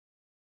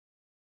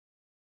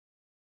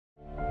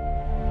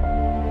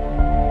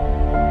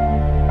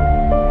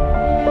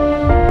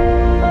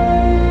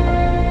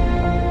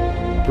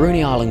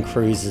Island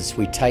cruises,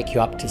 we take you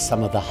up to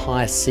some of the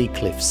highest sea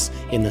cliffs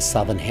in the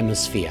southern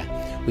hemisphere.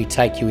 We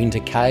take you into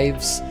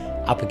caves,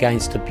 up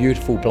against a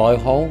beautiful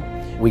blowhole.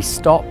 We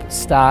stop,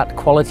 start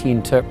quality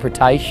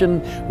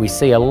interpretation. We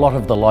see a lot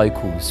of the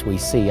locals. We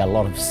see a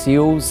lot of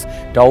seals,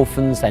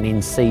 dolphins and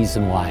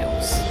in-season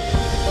whales.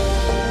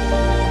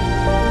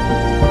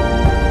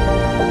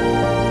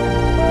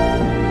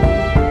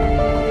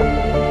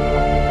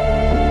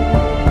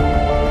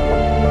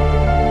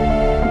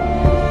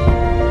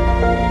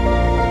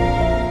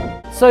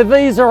 So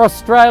these are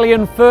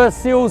Australian fur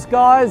seals,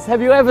 guys.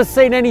 Have you ever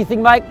seen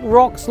anything make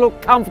rocks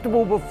look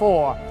comfortable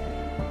before?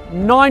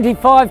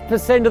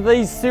 95% of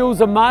these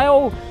seals are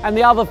male and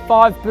the other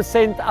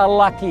 5% are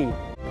lucky.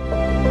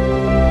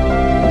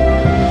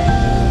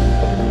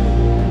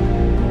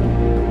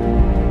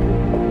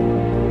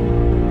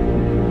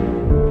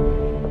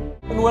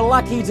 And we're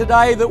lucky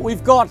today that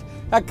we've got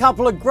a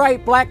couple of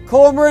great black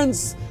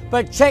cormorants,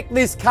 but check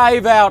this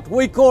cave out.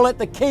 We call it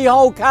the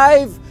Keyhole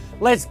Cave.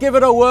 Let's give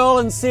it a whirl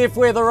and see if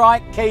we're the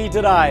right key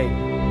today.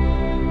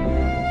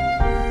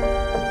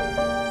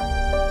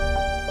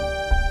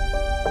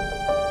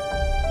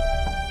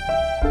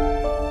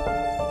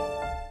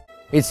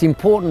 It's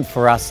important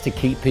for us to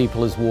keep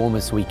people as warm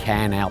as we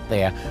can out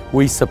there.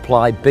 We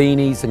supply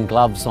beanies and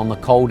gloves on the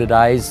colder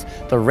days.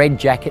 The red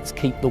jackets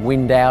keep the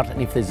wind out,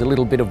 and if there's a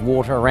little bit of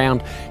water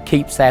around,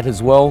 keeps that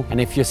as well.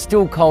 And if you're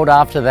still cold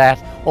after that,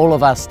 all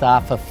of our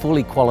staff are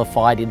fully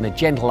qualified in the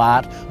gentle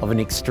art of an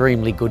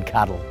extremely good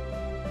cuddle.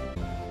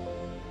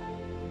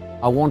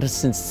 I want to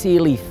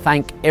sincerely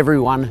thank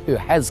everyone who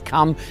has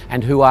come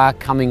and who are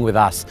coming with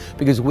us,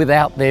 because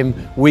without them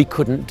we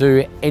couldn't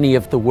do any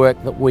of the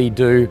work that we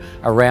do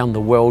around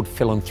the world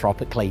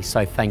philanthropically,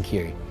 so thank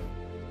you.